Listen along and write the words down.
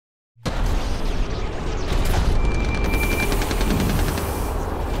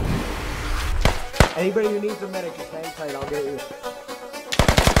Anybody who needs a medic, just hang tight. I'll get you.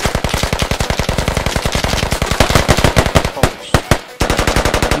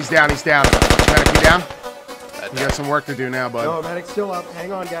 He's down. He's down. Medic, you down? You got some work to do now, bud. No, medic's still up.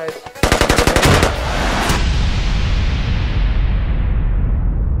 Hang on, guys.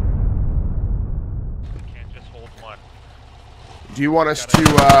 Can't just hold one. Do you want us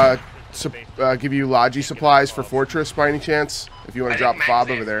to give you Logi supplies for Fortress by any chance? If you want to drop a fob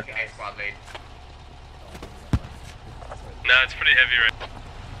over there. No, it's pretty heavy right.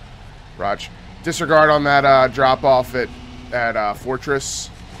 Raj. Disregard on that drop off at Fortress.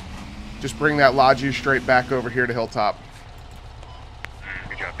 Just bring that Logi straight back over here to Hilltop.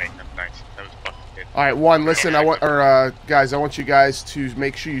 Good job, Nate. That's nice. That was fucking good. Alright, listen, guys, I want you guys to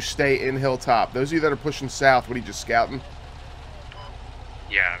make sure you stay in Hilltop. Those of you that are pushing south, what are you, just scouting?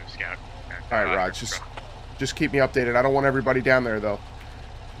 Yeah, I'm scouting. Alright, Raj, just keep me updated. I don't want everybody down there, though.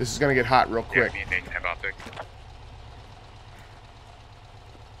 This is going to get hot real quick. Yeah, me and Nate have optics.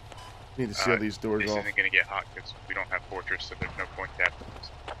 Need to seal these doors this off. This isn't going to get hot because we don't have Fortress, so there's no point tapping this.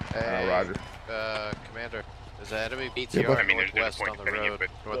 Hey, Roger. Commander, there's an enemy BTR I mean, there's no northwest point on the road, but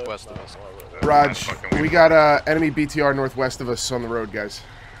northwest of us. Raj, we got enemy BTR northwest of us on the road, guys.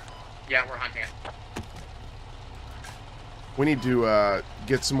 Yeah, we're hunting it. We need to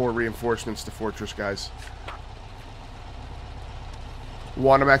get some more reinforcements to Fortress, guys.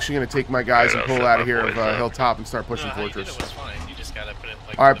 I'm actually going to take my guys and pull out of here of Hilltop and start pushing Fortress.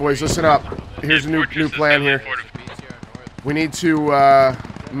 Alright, boys, listen up. Here's a new plan here. We need to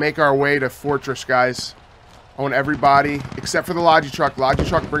make our way to Fortress, guys. I want everybody, except for the Logi truck. Logi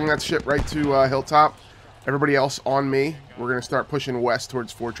truck, bring that shit right to Hilltop. Everybody else on me. We're going to start pushing west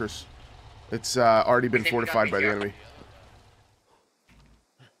towards Fortress. It's already been fortified by the enemy.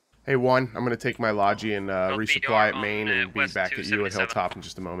 Hey, I'm going to take my Logi and resupply at Main and be back at you at Hilltop in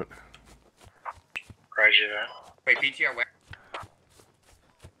just a moment. Roger that. Wait, BTR where?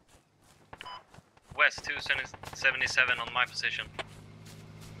 West 277 on my position.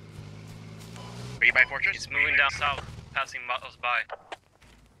 Are you by Fortress? It's moving down south, passing us by.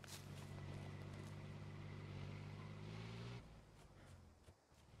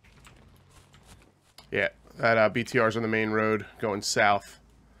 Yeah, that BTR's on the main road going south.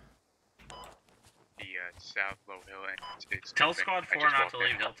 The south low hill entrance. Tell Squad 4 not to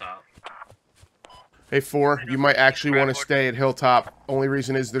leave Hilltop. Hey, 4, you might actually want to stay at Hilltop. Only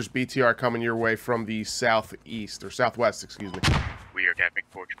reason is there's BTR coming your way from the southeast, or southwest, excuse me. We are capping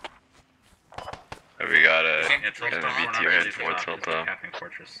Fortress. We got a BTR head towards Hilltop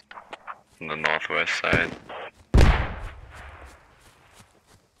on the northwest side.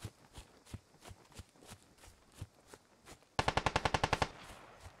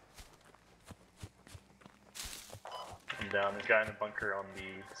 I'm down. There's a guy in a bunker on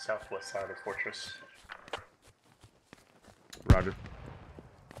the southwest side of Fortress. Roger.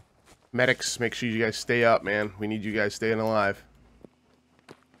 Medics, make sure you guys stay up, man. We need you guys staying alive.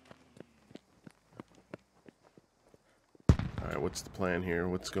 Alright, what's the plan here?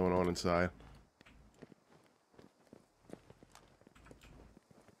 What's going on inside?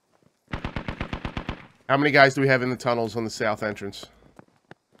 How many guys do we have in the tunnels on the south entrance?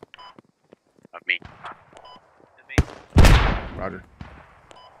 Me. Roger.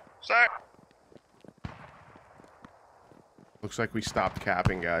 Sir! Looks like we stopped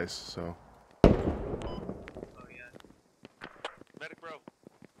capping, guys, so... Oh, yeah. Medic, bro.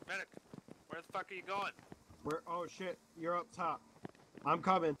 Medic, where the fuck are you going? Oh shit, you're up top. I'm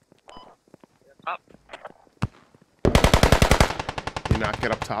coming. Up. Can you not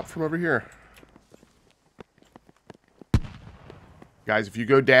get up top from over here? Guys, if you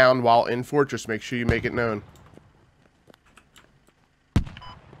go down while in Fortress, make sure you make it known.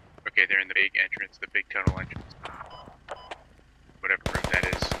 Okay, they're in the big entrance, the big tunnel entrance. Whatever room that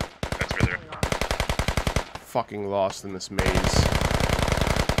is, that's where they're at. Fucking lost in this maze.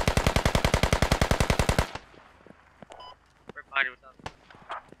 Everybody was up.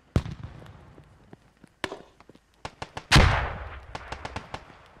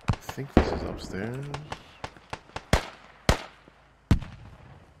 I think this is upstairs.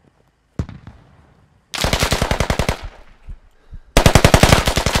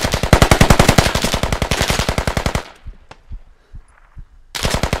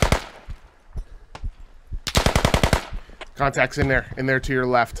 Contacts in there to your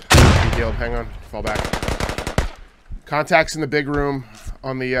left. Guild, hang on, fall back. Contacts in the big room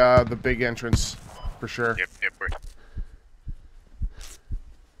on the big entrance, for sure. Yep,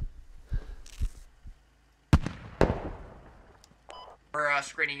 We're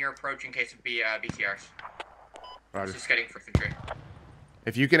screening your approach in case of BTRs. Roger. Just getting for infantry.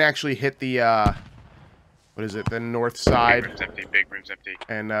 If you can actually hit the What is it? The north side. Big room's empty. Big room's empty.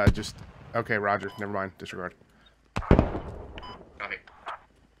 And just... Okay, roger. Never mind. Disregard. Copy.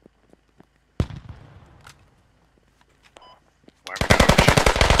 Why are we not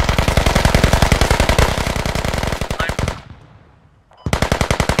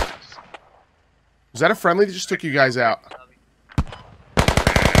Was that a friendly that just took you guys out?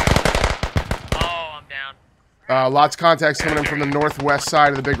 Oh, I'm down. Lots of contacts coming in from the northwest side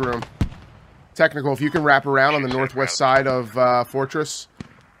of the big room. Technical, if you can wrap around on the northwest side of Fortress.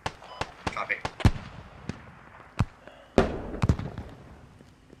 Copy.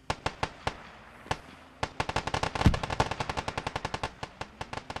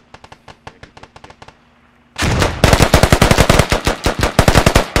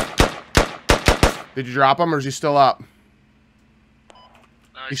 Did you drop him, or is he still up? No,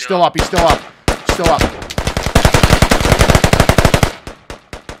 He's still up. He's still up. Still up.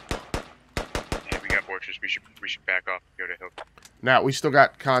 Yeah, we got Fortress. We should back off and go to Hilltop. Now we still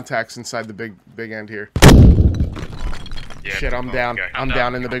got contacts inside the big end here. Yeah, Shit, I'm down. okay. I'm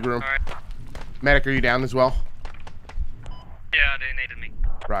down in the big room. Alright. Medic, are you down as well? Yeah, they needed me.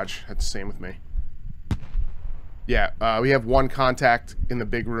 Raj, that's the same with me. Yeah, we have one contact in the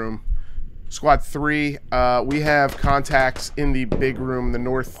big room. Squad 3, we have contacts in the big room, the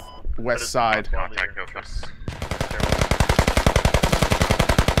northwest side. Contact Hilltop.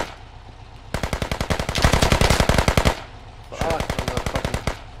 On the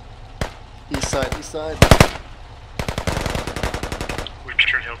fucking east side, east side. We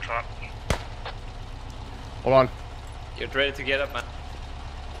captured Hilltop. Hold on. Get ready to get up, man.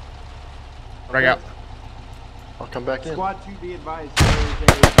 Break out. I'll come back in. Squad 2, be advised. There is a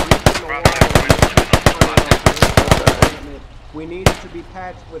breach in the wall. We need it to be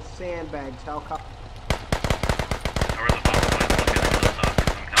patched with sandbags. How come?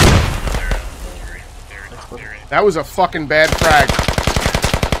 That was a fucking bad frag.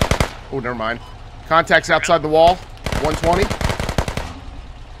 Oh, never mind. Contacts outside the wall. 120.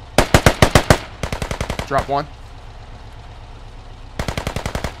 Drop one.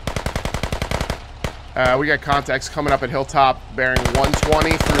 We got contacts coming up at Hilltop, bearing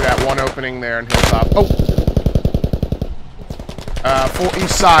 120 through that one opening there in Hilltop. Oh! Full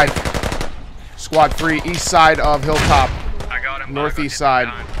east side. Squad 3, east side of Hilltop. I got him. Northeast side.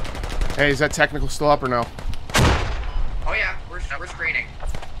 Hey, is that technical still up or no? Oh yeah, we're screening.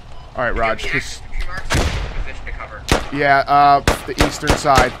 Alright, Raj. Position to cover. Yeah, the eastern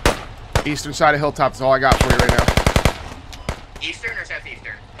side. Eastern side of Hilltop is all I got for you right now. Eastern or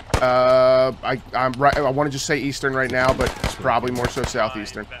southeastern? I'm right. I want to just say eastern right now, but it's probably more so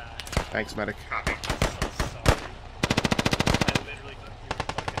southeastern. Thanks, medic. Copy.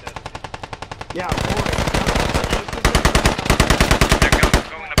 Yeah, They're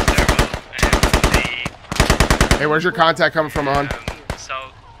going up stairwell, and Hey, where's your contact coming from, on?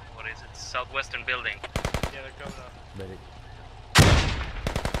 south, what is it? Southwestern building. Yeah, they're going up.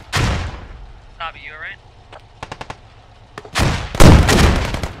 Bobby, you alright?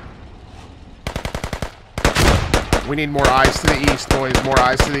 We need more eyes to the east, boys. More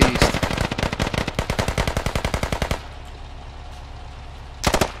eyes to the east.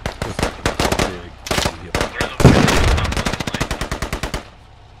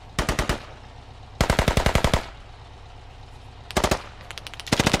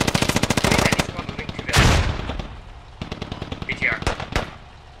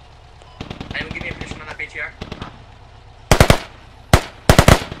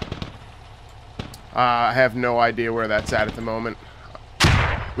 I have no idea where that's at the moment.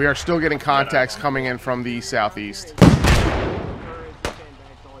 We are still getting contacts coming in from the southeast. How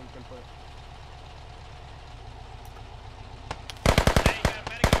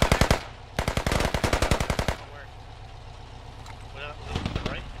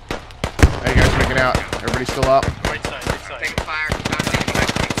you guys making out? Everybody still up? Right side, right side. Taking fire.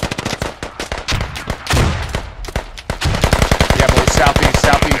 Yeah, boys. Southeast.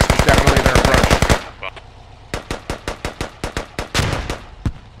 Southeast is definitely their approach.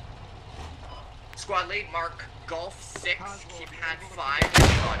 Squad lead, mark Golf 6, keep hand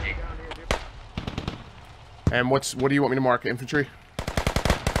 5, logic. And what do you want me to mark? Infantry?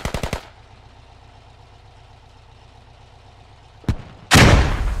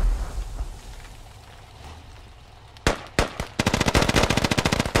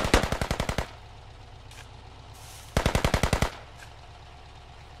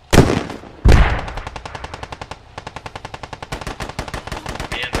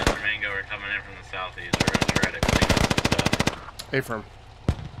 Affirm.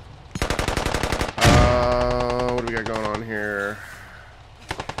 What do we got going on here?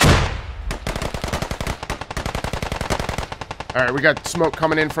 All right, we got smoke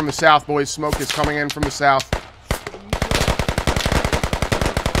coming in from the south, boys. Smoke is coming in from the south.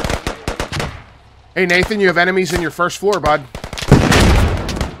 Hey, Nathan, you have enemies in your first floor, bud.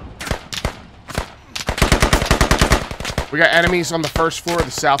 We got enemies on the first floor of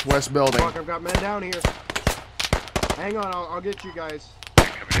the southwest building. Fuck, I've got men down here. Hang on, I'll get you guys.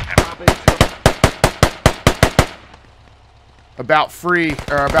 About tree,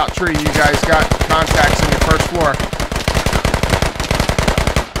 you guys got contacts in your first floor.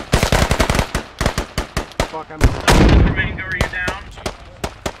 Fuck, I'm... Mango, are you down?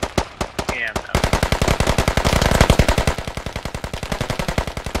 Yeah, I'm down.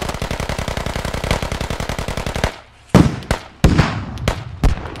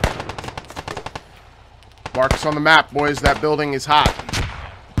 Marcus on the map, boys. That building is hot.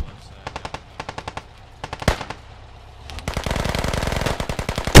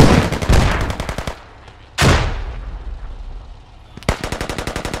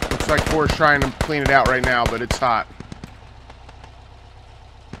 Looks like 4 is trying to clean it out right now, but it's hot.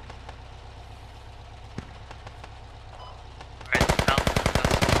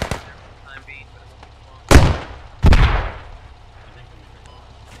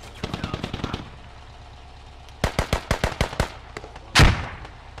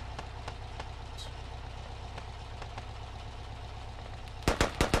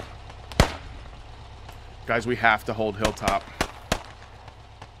 Guys, we have to hold Hilltop.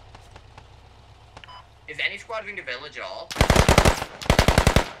 Is any squad moving to village at all?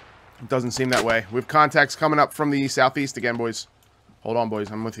 It doesn't seem that way. We have contacts coming up from the southeast again, boys. Hold on, boys.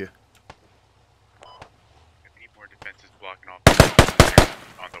 I'm with you. We need more defenses blocking off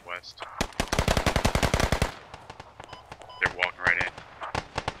on the west. They're walking right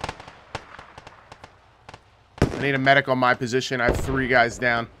in. I need a medic on my position. I have 3 guys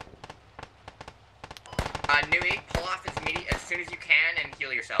down. Nui, pull off as soon as you can and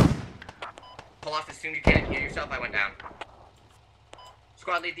heal yourself. Pull off as soon as you can and heal yourself. I went down.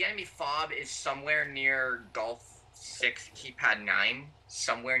 Squad lead, the enemy fob is somewhere near Gulf 6, keypad 9.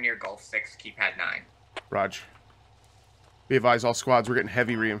 Somewhere near Gulf 6, keypad 9. Raj. Be advised, all squads, we're getting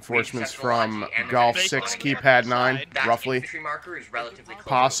heavy reinforcements from Gulf 6, keypad 9, roughly. Infantry marker is relatively close.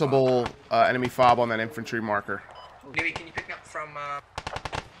 Possible enemy fob on that infantry marker. Nui, can you pick me up from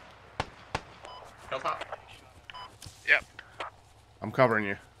Hilltop? Yep. I'm covering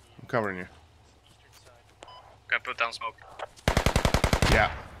you. I'm covering you. Gotta put down smoke.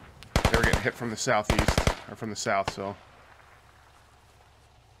 Yeah. They were getting hit from the southeast, or from the south, so.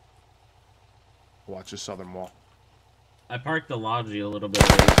 Watch the southern wall. I parked the Logi a little bit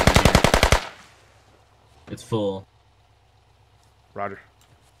away from here. It's full. Roger.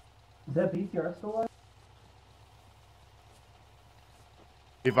 Is that BTR still alive?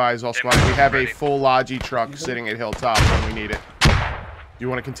 Advise all squads, we have a full Logi truck sitting at Hilltop when we need it. You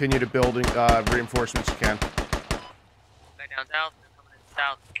want to continue to build reinforcements, you can. Back down south, they're coming in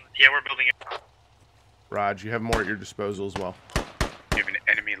south. Yeah, we're building it. Raj, you have more at your disposal as well. You have an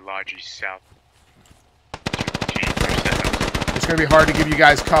enemy Logi south. It's going to be hard to give you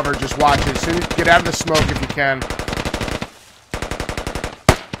guys cover, just watch it. As soon as get out of the smoke if you can.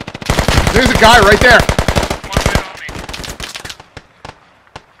 There's a guy right there.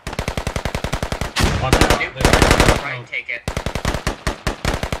 Take it.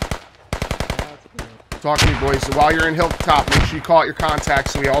 Talk to me, boys. So while you're in Hilltop, make sure you call out your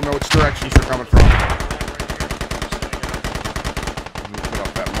contacts so we all know which directions they're coming from. Let me put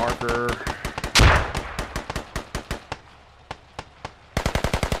up that marker.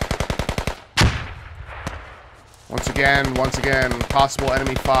 Once again, possible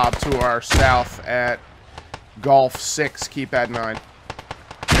enemy fob to our south at Gulf 6, keypad 9.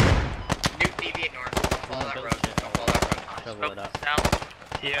 Nuke deviate north. Don't follow that road. Don't follow that road. Smoke south.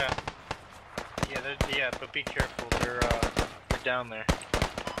 Yeah. Yeah, but be careful. They're down there.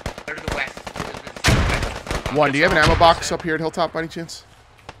 They're to the west. Southwest. One, do you have an ammo box up here at Hilltop by any chance?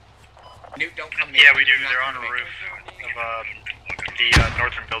 Nuke, don't come Yeah, we do. They're on the roof of the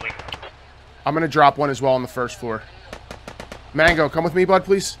northern building. I'm going to drop one as well on the first floor. Mango, come with me, bud,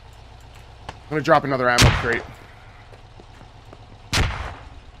 please. I'm going to drop another ammo crate.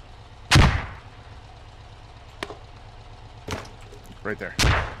 Right there.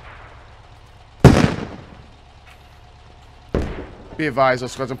 Be advised,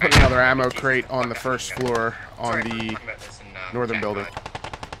 let's go. I'm putting another ammo crate on the first floor on the northern building.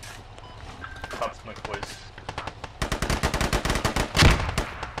 Top smoke, boys.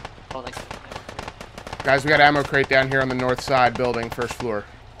 Guys, we got ammo crate down here on the north side building, first floor.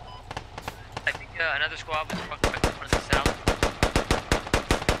 I think another squad was fucking back from the south.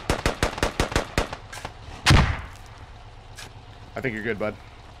 I think you're good, bud.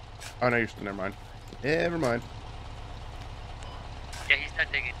 Oh, no, you're... Never mind. Never mind. Yeah, he's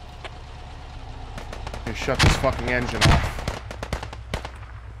not digging. You shut this fucking engine off.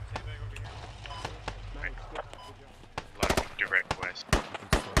 A lot of direct west.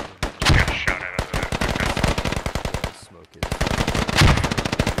 Just got a shot out of the Smoke it.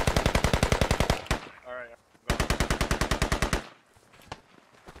 Alright.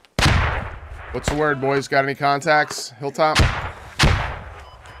 What's the word, boys? Got any contacts? Hilltop?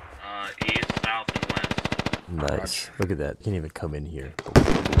 East, south, and west. Nice. Look at that. Can't even come in here.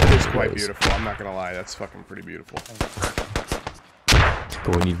 It is quite beautiful. I'm not gonna lie. That's fucking pretty beautiful.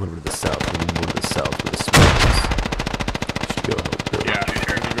 But we need one to the south. We need one to the south where the smoke is. Should go help Bill. Yeah,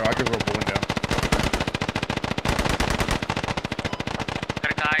 I can go up a window.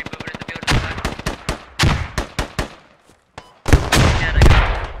 Got a guy moving in the building side. Yeah, I got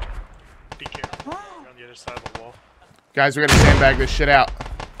him. Be careful. On the other side of the wall. Guys, we gotta sandbag this shit out.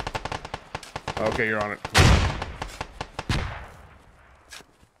 Okay, you're on it.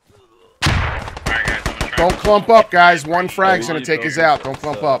 Don't clump up, guys. One frag's gonna take us out. Don't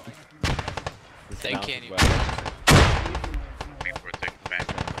clump up. They can't even.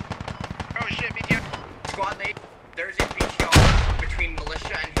 Oh shit, BTR. Squad lead, there's a BTR between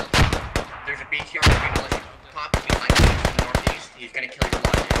militia and Hilltop. There's a BTR between militia and Hilltop. He's behind us in the northeast. He's gonna kill your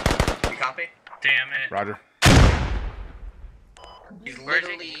logic. You copy? Damn it. Roger. He's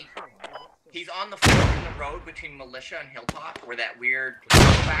literally... He's on the fork in the road between militia and Hilltop, where that weird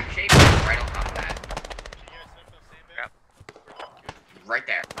back shape is right on top of that. Right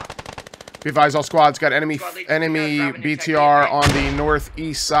there. Be advised, all squads got enemy BTR on the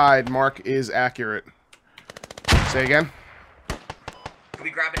northeast side. Mark is accurate. Say again. Can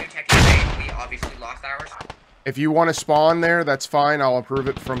we grab a new tech today? We obviously lost ours. If you want to spawn there, that's fine. I'll approve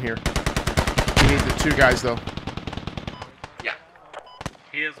it from here. You need the 2 guys, though. Yeah.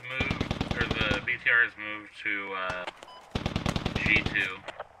 He has moved, or the BTR has moved to G2.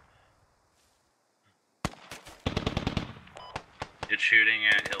 It's shooting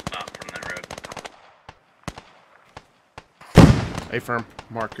at Hilltop from that road. A firm.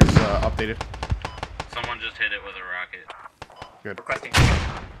 Mark is updated. Someone just hit it with a rocket. Good. Requesting.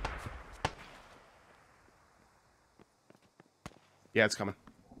 Yeah, it's coming.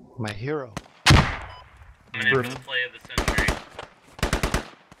 My hero. And it's the play of the century.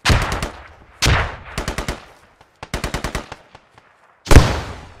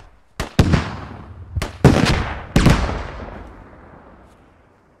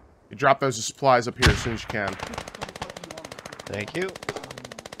 You drop those supplies up here as soon as you can. Thank you.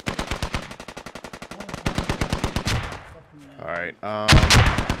 Alright,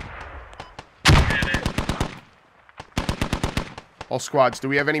 all squads, do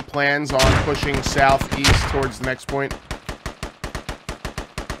we have any plans on pushing southeast towards the next point?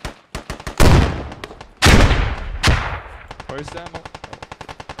 Where's that?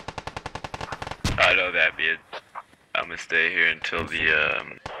 I know that, beard. I'm gonna stay here until the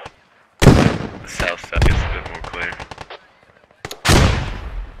south side gets a bit more clear.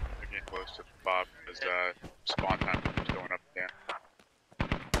 We're getting close to Bob as spawn time is going up there.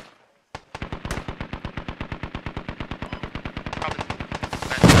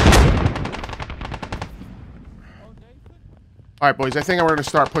 Alright, boys, I think we're going to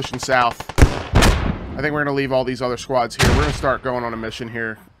start pushing south. I think we're going to leave all these other squads here. We're going to start going on a mission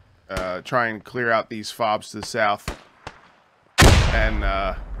here. Try and clear out these fobs to the south. And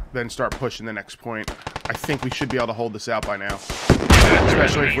then start pushing the next point. I think we should be able to hold this out by now.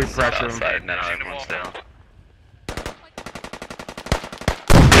 Especially if we pressure them.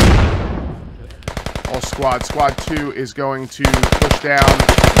 All squad. Squad 2 is going to push down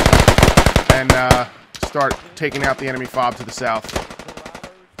and start taking out the enemy fob to the south.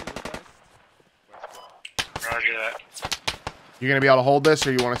 Roger that. You gonna be able to hold this,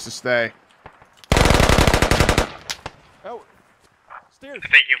 or you want us to stay? Oh, stairs. I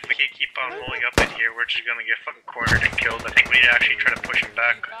think if we can keep on rolling up in here, we're just gonna get fucking cornered and killed. I think we need to actually try to push him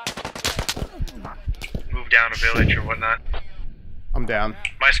back. Move down a village or whatnot. I'm down.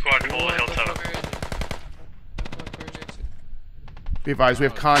 My squad full of Hilltop. Be advised, we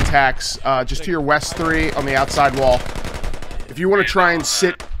have contacts just to your west 3 on the outside wall. If you want to try and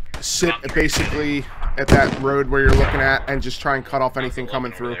sit basically at that road where you're looking at and just try and cut off anything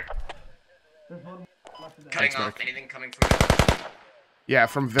coming through. Cutting off anything coming from village. Yeah,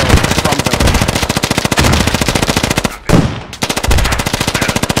 from village.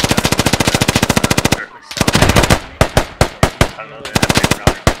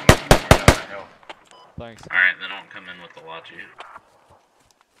 Thanks. Alright, then don't come in with the Logi.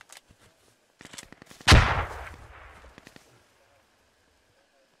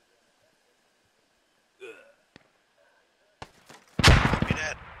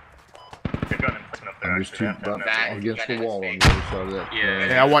 there's two against the wall on the other side of that.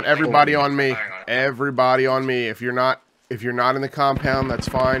 Yeah, I want everybody on me. Everybody on me. If you're not in the compound, that's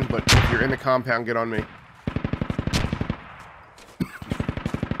fine. But if you're in the compound, get on me.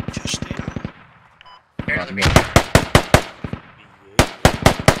 Just stay out.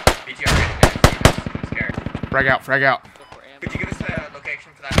 Frag out, frag out. Could you give us a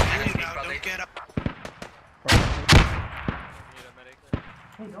location for that? Don't get up.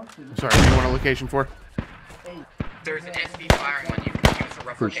 Sorry, what do you want a location for? There's an SV firing on you. Can you give us a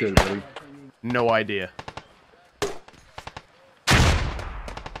rough Appreciate it, location? buddy. No idea.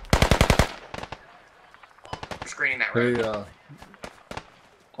 We're screening that Hey, road.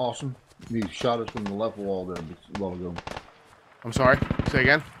 Awesome. He shot us from the left wall there a while ago. I'm sorry. Say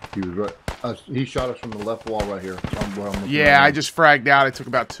again. He was right. He shot us from the left wall right here. Yeah, I just fragged out. I took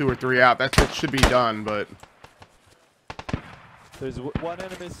about 2 or 3 out. That should be done, but... There's one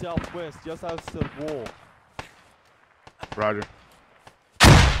enemy southwest, just outside the wall. Roger.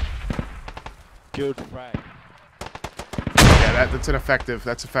 Good frag. Yeah, that's an effective.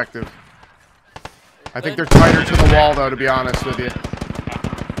 That's effective. I think they're tighter to the wall, though, to be honest with you.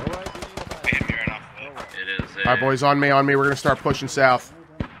 Alright, boys, on me, on me. We're going to start pushing south.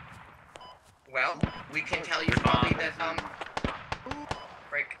 Well, we can tell you probably that,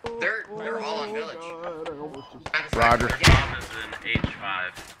 they're all on village. Roger. Bomb is in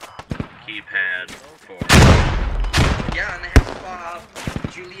H5. Keypad 4. Yeah, and they have,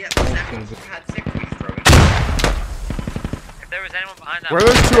 Juliet 7, had 6 we throw in. If there was anyone behind that... Where are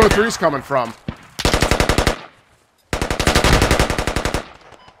those 203s coming from?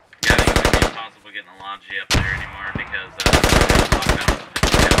 Yeah, I think it's impossible getting a Logi up there anymore because,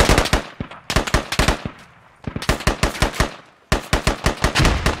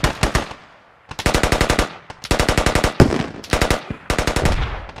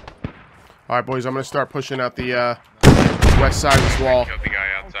 Alright, boys, I'm going to start pushing out the west side of this wall. Killed the guy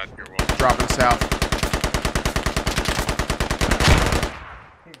outside your wall. Dropping south.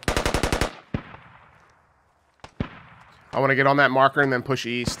 I want to get on that marker and then push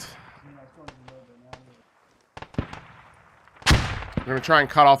east. I'm going to try and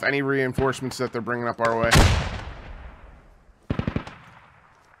cut off any reinforcements that they're bringing up our way.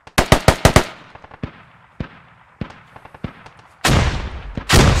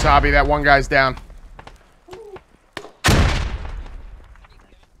 Sabi, that one guy's down.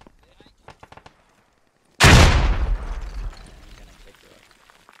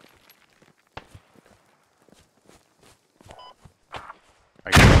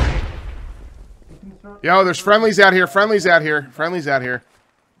 Yo, there's friendlies out here. Friendlies out here. Friendlies out here.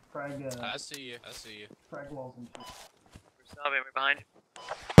 I see you. I see you. We're behind you.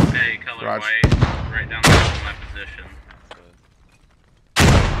 hey, color Raj. white, right down there in my position.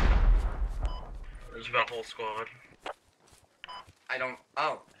 There's about a whole squad. I don't.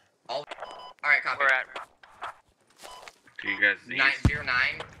 Oh. Alright, copy. We're at. To you guys, 090.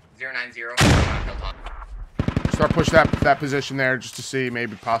 Start push that position there just to see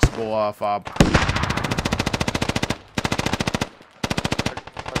maybe possible fob.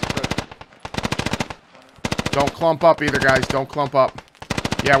 Don't clump up either, guys. Don't clump up.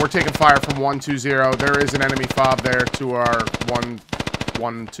 Yeah, we're taking fire from 120. There is an enemy fob there to our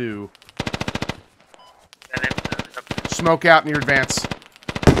 112. Smoke out in your advance.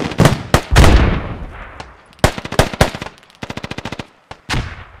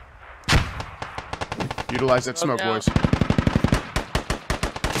 Utilize that smoke, boys.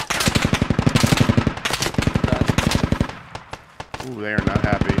 Ooh, they are not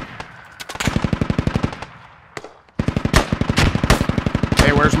happy.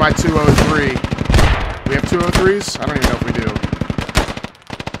 Hey, where's my 203? We have 203s? I don't even know if we do.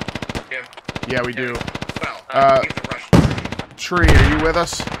 Yeah, we do. Tree, are you with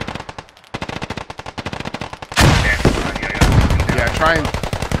us? Yeah, try and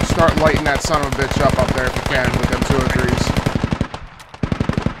start lighting that son of a bitch up there if you can with them 203s.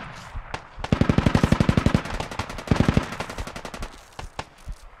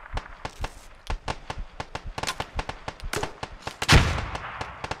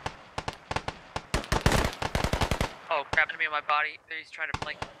 Oh, crap, enemy on my body. He's trying to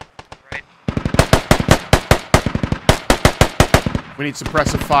flank. Right. We need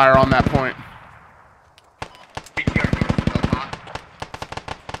suppressive fire on that point.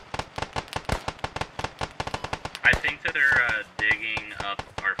 I think that they're digging up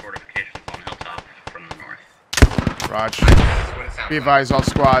our fortifications on Hilltop from the north. Raj. Be advised, all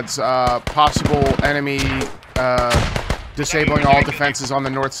squads. Possible enemy disabling all defenses on the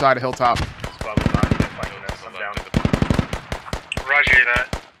north side of Hilltop. Roger that.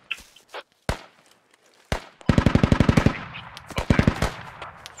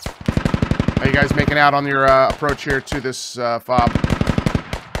 guys making out on your approach here to this fob?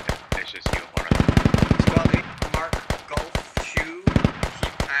 It's just you and one of them. Squad lead, mark Golf 2,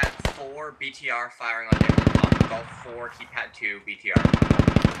 keypad 4, BTR firing on Hilltop. Golf 4, keypad 2, BTR.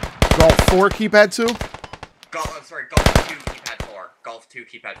 Golf 4, keypad 2? Golf 2, keypad 4. Golf 2,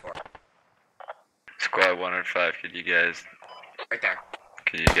 keypad 4. Squad 1 and 5, could you guys... Right there.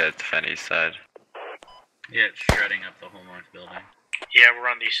 Could you guys defend east side? Yeah, it's shredding up the whole north building. Yeah, we're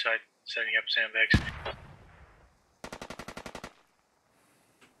on the east side, setting up sandbags.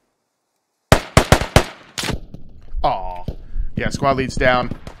 Aw. Yeah, squad lead's down.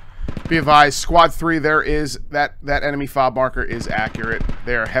 Be advised, squad 3, there is that enemy fob marker is accurate.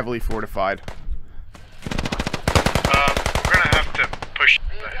 They are heavily fortified. We're gonna have to push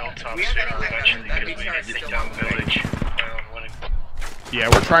the hilltop sooner eventually because we need to down village. Yeah,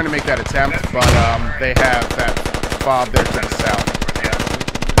 we're trying to make that attempt, but they have that fob there to the south.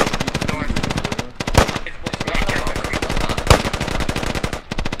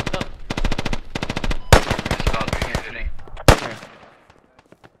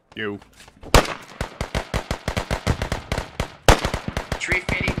 You. Tree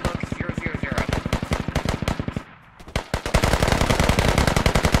fading, look 000.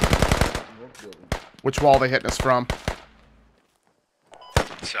 Which wall they hitting us from?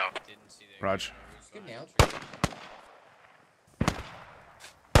 South. Raj.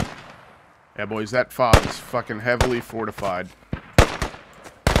 Yeah, boys, that fob is fucking heavily fortified.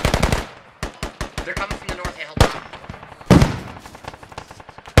 They're coming from the north, Hilltop.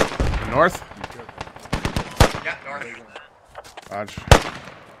 North? Yeah, north. Raj.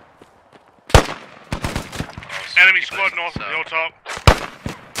 Enemy squad north of hilltop.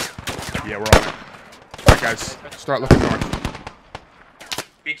 Yeah, we're on it. Alright, guys, start looking north.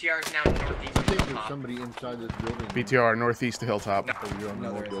 BTR is now northeast I of think there's Hilltop. somebody inside this building. BTR, northeast of Hilltop. Oh, you're on the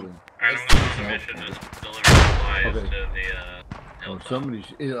north building. I don't know the mission is deliver supplies Okay. to the, Oh, somebody's,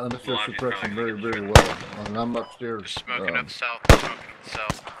 unless they're Lodge is suppressing probably very, gonna very well. And I'm upstairs. Smoking up south. Smoking up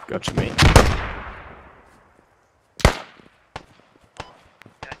south. Gotcha, mate.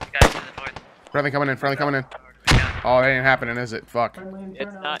 Guys to the north. Friendly coming in, friendly coming in. Oh, that ain't happening, is it? Fuck.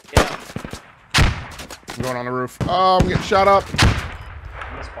 It's not, yeah. I'm going on the roof. Oh, I'm getting shot up.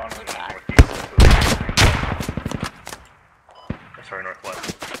 Sorry,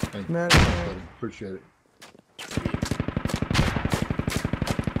 northwest. Thank you. Buddy. Appreciate it.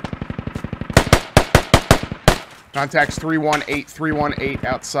 Contacts 318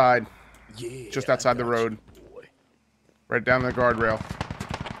 outside. Yeah. Just outside the road. Right down the guardrail.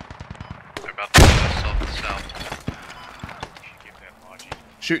 They're about to go south.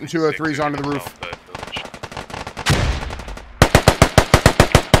 Shooting 203s onto the roof.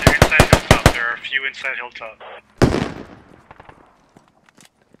 They're inside hilltop. There are a few inside hilltop.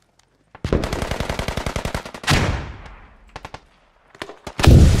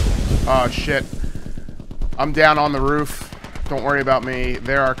 Oh, shit. I'm down on the roof. Don't worry about me.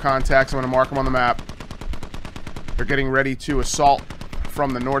 There are contacts. I'm going to mark them on the map. They're getting ready to assault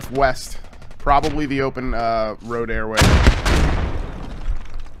from the northwest. Probably the open road airway.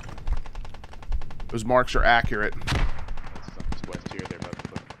 Those marks are accurate.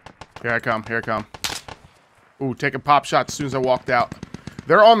 Here I come. Here I come. Ooh, take a pop shot as soon as I walked out.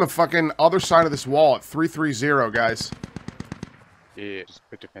 They're on the fucking other side of this wall at 330, guys. Yeah, just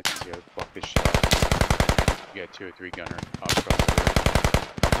put defenses here. Block this shot. You got 2 or 3 gunner. I'm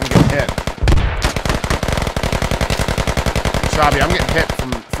getting hit. Sabi, I'm getting hit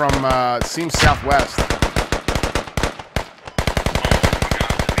from seems southwest.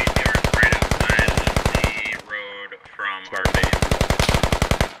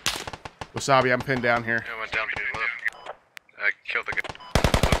 Wasabi, I'm pinned down here. I went down to the left. I killed the guy.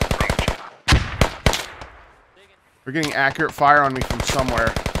 They're getting accurate fire on me from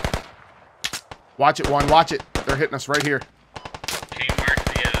somewhere. Watch it, one. Watch it. They're hitting us right here. Can you mark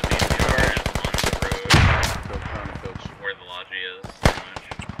the BCR on the road where the lodgy is?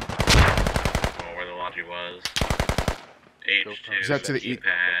 Well, where the lodgy was. H2. Is that to the east?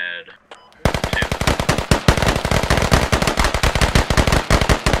 Pad 2.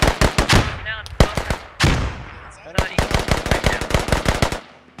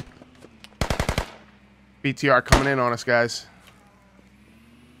 BTR coming in on us, guys.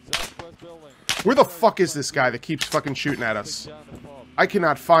 Where the fuck is this guy that keeps fucking shooting at us? I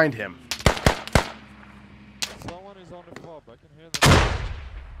cannot find him. Someone is on the fob. I can hear them.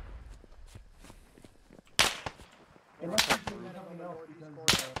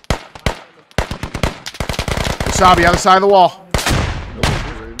 Wasabi, other side of the wall.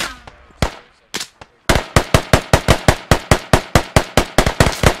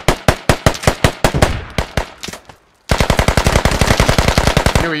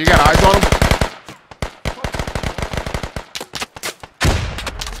 Anyway, you got eyes on him?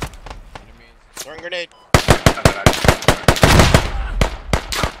 Throwing grenade.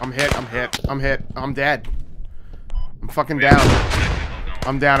 I'm hit. I'm hit. I'm hit. I'm dead. I'm fucking down.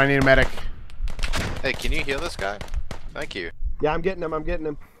 I'm down. I need a medic. Hey, can you heal this guy? Thank you. Yeah, I'm getting him. I'm getting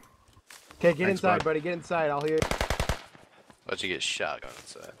him. Okay, get Thanks, inside, bud. buddy. Get inside. I'll hear you. Let you get shotgun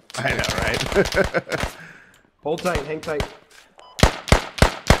inside. I know, right? Hold tight. Hang tight.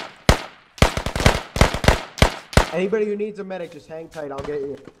 Anybody who needs a medic, just hang tight. I'll get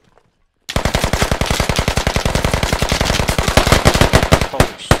you. Holy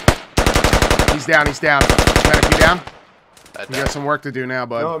shit. He's down. He's down. Medic, you down? We got some work to do now,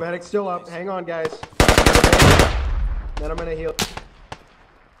 bud. No, medic's still up. Hang on, guys. Then I'm gonna heal.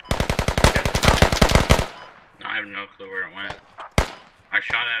 I have no clue where it went. I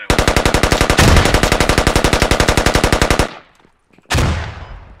shot at it.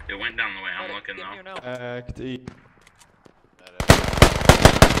 It went down the way I'm looking though. Act E.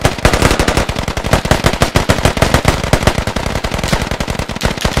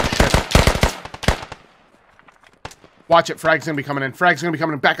 Watch it. Frag's gonna be coming in. Frag's gonna be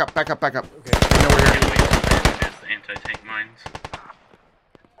coming in. Back up. Back up. Back up. Okay. I know we're here. It's anti-tank mines.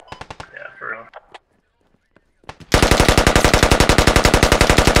 Yeah, for real.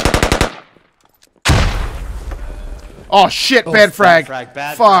 Oh shit! Oh, bad frag.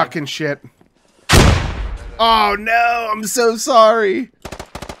 bad Fucking shit. Oh no! I'm so sorry.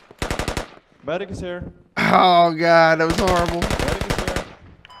 Medic is here. Oh god, that was horrible. Medic is here.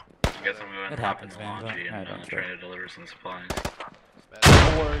 I guess I'm gonna It hop in happens, the man. laundry Don't- and don't try trip. to deliver some supplies.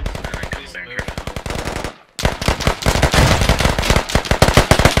 No worries. And then come there and try to help.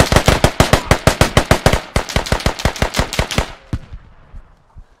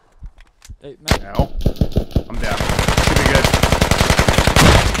 Hey, Matt. No. I'm down. Should be good.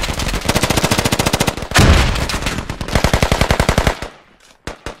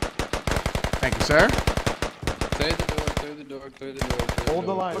 Thank you, sir. Clear the door, clear the door, clear the door. Clear Hold the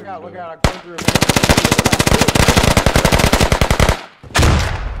door, line. clear Look out. the Look door. out. I'm going through a medic.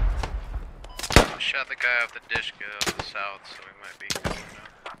 Shot the guy off the dish go south, so we might be.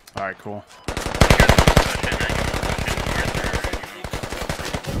 All right, cool.